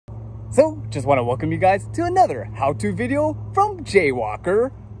So, just want to welcome you guys to another how-to video from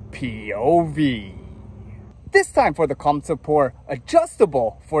JayWalkerPOV. This time for the Komsepor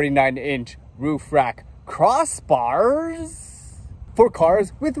Adjustable 49-inch roof rack crossbars for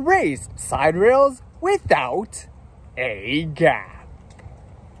cars with raised side rails without a gap.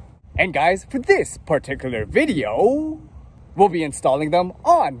 And guys, for this particular video, we'll be installing them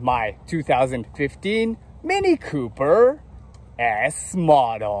on my 2015 Mini Cooper S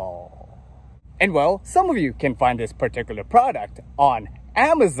model. And well, some of you can find this particular product on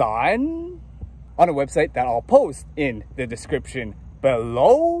Amazon, on a website that I'll post in the description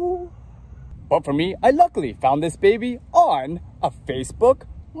below. But for me, I luckily found this baby on a Facebook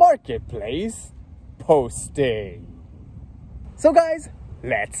Marketplace posting. So guys,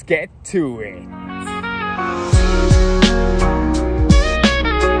 let's get to it.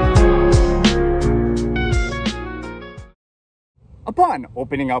 Upon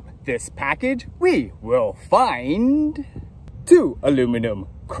opening up this package, we will find 2 aluminum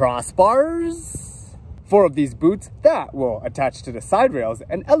crossbars, 4 of these boots that will attach to the side rails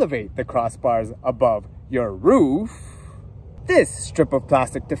and elevate the crossbars above your roof, this strip of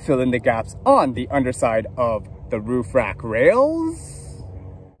plastic to fill in the gaps on the underside of the roof rack rails,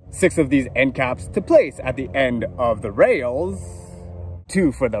 6 of these end caps to place at the end of the rails,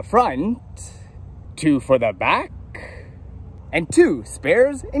 2 for the front, 2 for the back, and 2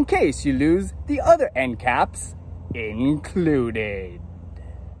 spares in case you lose the other end caps included.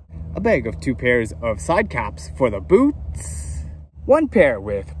 A bag of 2 pairs of side caps for the boots, 1 pair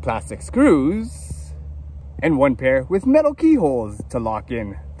with plastic screws, and 1 pair with metal keyholes to lock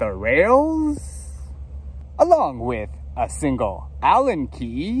in the rails, along with a single Allen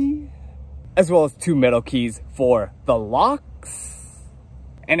key, as well as 2 metal keys for the locks,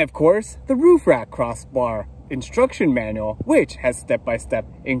 and of course the roof rack crossbar instruction manual, which has step-by-step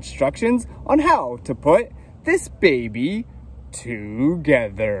instructions on how to put this baby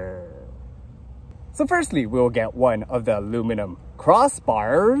together. So firstly, we'll get 1 of the aluminum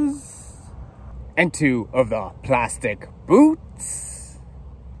crossbars and 2 of the plastic boots,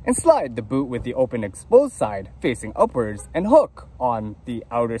 and slide the boot with the open exposed side facing upwards and hook on the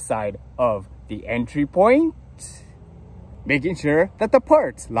outer side of the entry point, making sure that the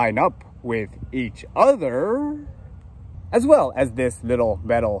parts line up with each other, as well as this little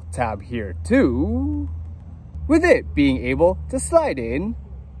metal tab here too, with it being able to slide in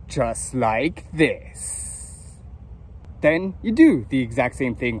just like this. Then you do the exact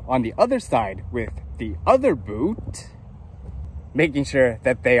same thing on the other side with the other boot, making sure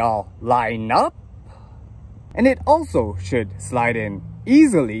that they all line up, and it also should slide in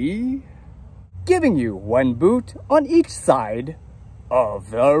easily, giving you 1 boot on each side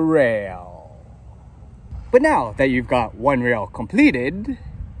of the rail. But now that you've got 1 rail completed,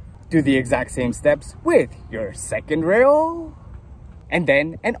 do the exact same steps with your second rail, and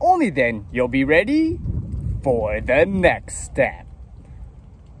then and only then you'll be ready for the next step.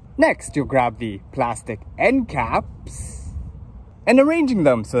 Next, you'll grab the plastic end caps and arranging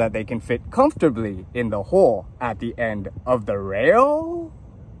them so that they can fit comfortably in the hole at the end of the rail.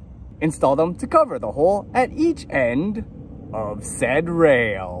 Install them to cover the hole at each end of said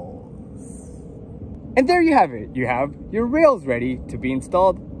rails. And there you have it. You have your rails ready to be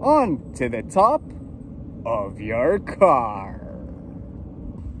installed onto the top of your car.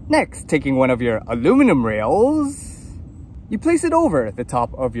 Next, taking 1 of your aluminum rails, you place it over the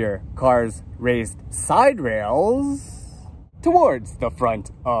top of your car's raised side rails towards the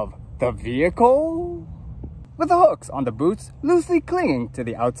front of the vehicle, with the hooks on the boots loosely clinging to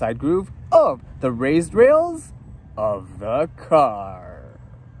the outside groove of the raised rails of the car.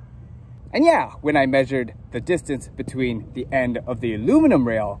 And yeah, when I measured the distance between the end of the aluminum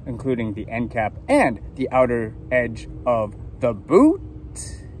rail, including the end cap and the outer edge of the boot,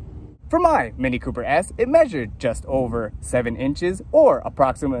 for my Mini Cooper S, it measured just over 7 inches or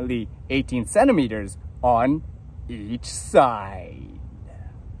approximately 18 centimeters on each side.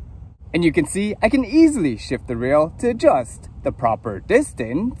 And you can see I can easily shift the rail to adjust the proper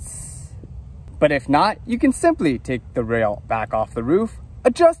distance. But if not, you can simply take the rail back off the roof,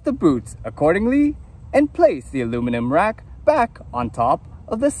 adjust the boots accordingly, and place the aluminum rack back on top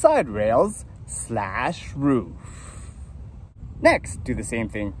of the side rails / roof. Next, do the same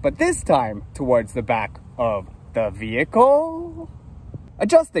thing, but this time towards the back of the vehicle,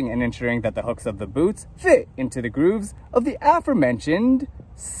 adjusting and ensuring that the hooks of the boots fit into the grooves of the aforementioned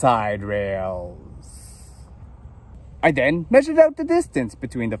side rails. I then measured out the distance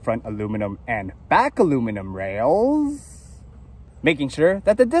between the front aluminum and back aluminum rails, making sure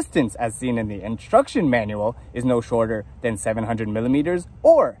that the distance as seen in the instruction manual is no shorter than 700 millimeters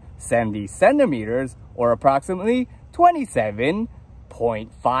or 70 centimeters or approximately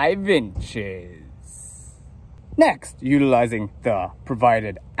 27.5 inches. Next, utilizing the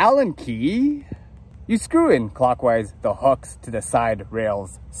provided Allen key, you screw in clockwise the hooks to the side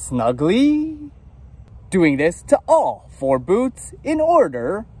rails snugly, doing this to all 4 boots in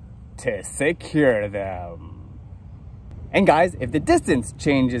order to secure them. And guys, if the distance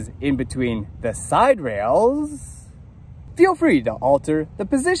changes in between the side rails, feel free to alter the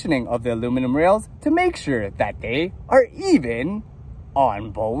positioning of the aluminum rails to make sure that they are even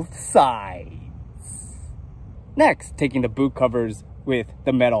on both sides. Next, taking the boot covers with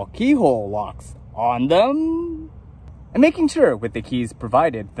the metal keyhole locks on them, and making sure with the keys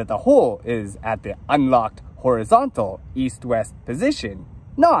provided that the hole is at the unlocked horizontal east-west position,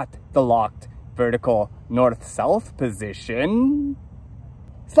 not the locked vertical north-south position.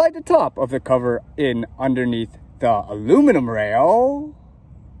 Slide the top of the cover in underneath the aluminum rail,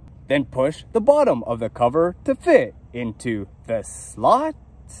 then push the bottom of the cover to fit into the slot,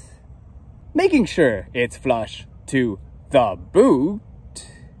 making sure it's flush to the boot.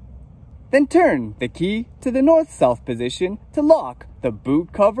 Then turn the key to the north-south position to lock the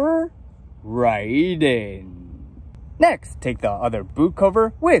boot cover right in. Next, take the other boot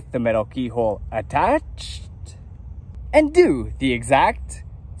cover with the metal keyhole attached and do the exact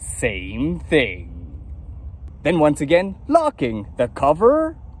same thing. Then once again, locking the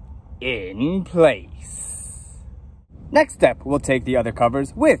cover in place. Next step, we'll take the other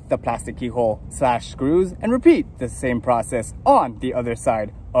covers with the plastic keyhole / screws and repeat the same process on the other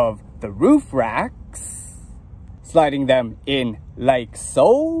side of the roof racks, sliding them in like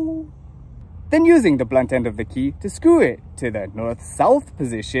so. Then using the blunt end of the key to screw it to the north-south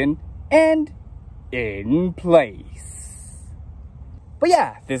position and in place. But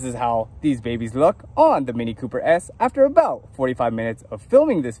yeah, this is how these babies look on the Mini Cooper S after about 45 minutes of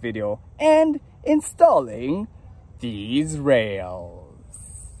filming this video and installing these rails.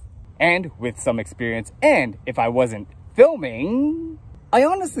 And with some experience, and if I wasn't filming, I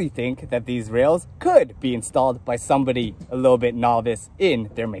honestly think that these rails could be installed by somebody a little bit novice in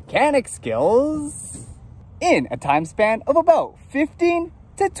their mechanic skills in a time span of about 15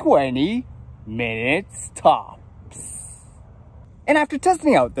 to 20 minutes tops. And after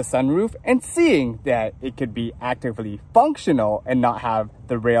testing out the sunroof and seeing that it could be actively functional and not have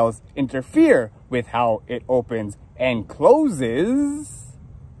the rails interfere with how it opens and closes,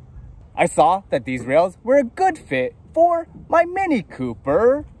 I saw that these rails were a good fit for my Mini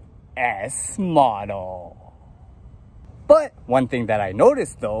Cooper S model. But one thing that I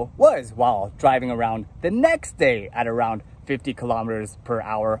noticed though was while driving around the next day at around 50 kilometers per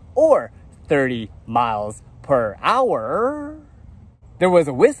hour or 30 miles per hour, there was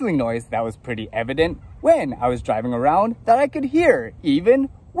a whistling noise that was pretty evident when I was driving around that I could hear even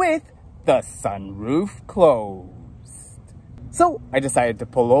with the sunroof closed. So I decided to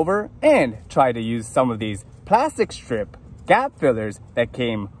pull over and try to use some of these plastic strip gap fillers that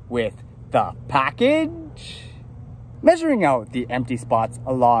came with the package, measuring out the empty spots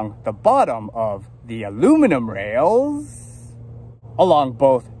along the bottom of the aluminum rails, along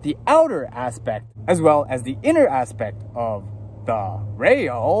both the outer aspect as well as the inner aspect of the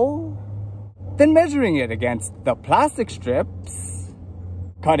rail, then measuring it against the plastic strips,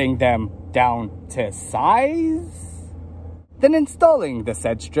 cutting them down to size, then installing the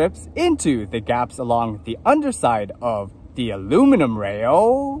said strips into the gaps along the underside of the aluminum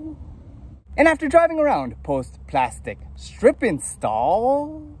rail. And after driving around post-plastic strip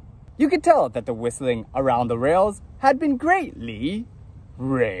install, you could tell that the whistling around the rails had been greatly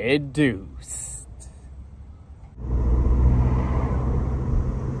reduced.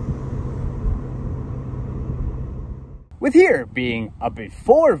 With here being a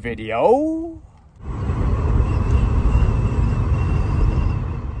before video,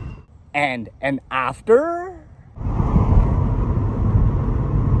 and an after.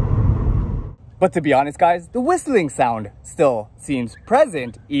 But to be honest guys, the whistling sound still seems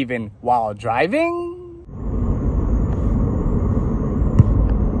present even while driving.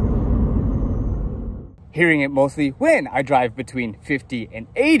 Hearing it mostly when I drive between 50 and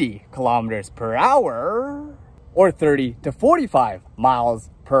 80 kilometers per hour or 30 to 45 miles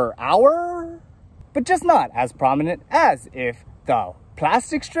per hour, but just not as prominent as if the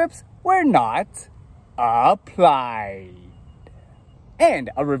plastic strips were not applied.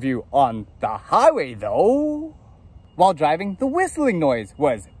 And a review on the highway though. While driving, the whistling noise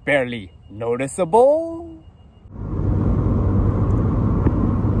was barely noticeable.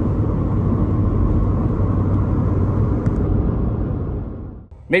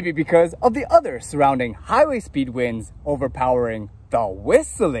 Maybe because of the other surrounding highway speed winds overpowering the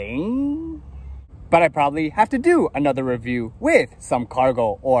whistling. But I probably have to do another review with some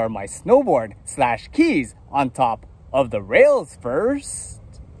cargo or my snowboard / keys on top of the rails first,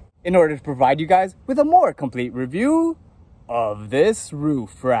 in order to provide you guys with a more complete review of this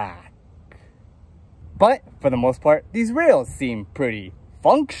roof rack. But for the most part, these rails seem pretty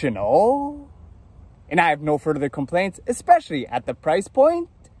functional, and I have no further complaints, especially at the price point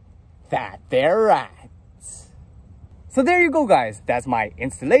that they're at. So there you go, guys. That's my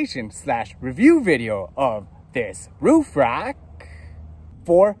installation / review video of this roof rack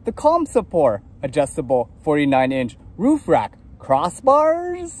for the Komsepor Adjustable 49-inch roof rack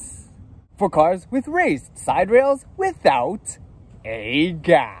crossbars for cars with raised side rails without a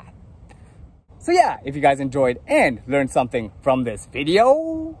gap. So yeah, if you guys enjoyed and learned something from this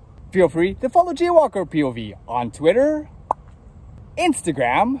video, feel free to follow JayWalkerPOV on Twitter,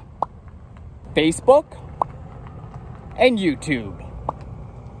 Instagram, Facebook, and YouTube.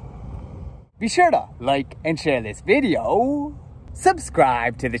 Be sure to like and share this video,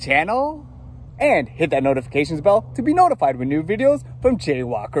 subscribe to the channel, and hit that notifications bell to be notified when new videos from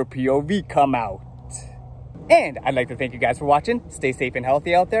JayWalkerPOV come out. And I'd like to thank you guys for watching. Stay safe and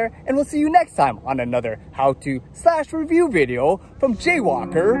healthy out there, and we'll see you next time on another how-to / review video from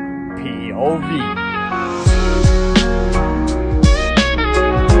JayWalkerPOV.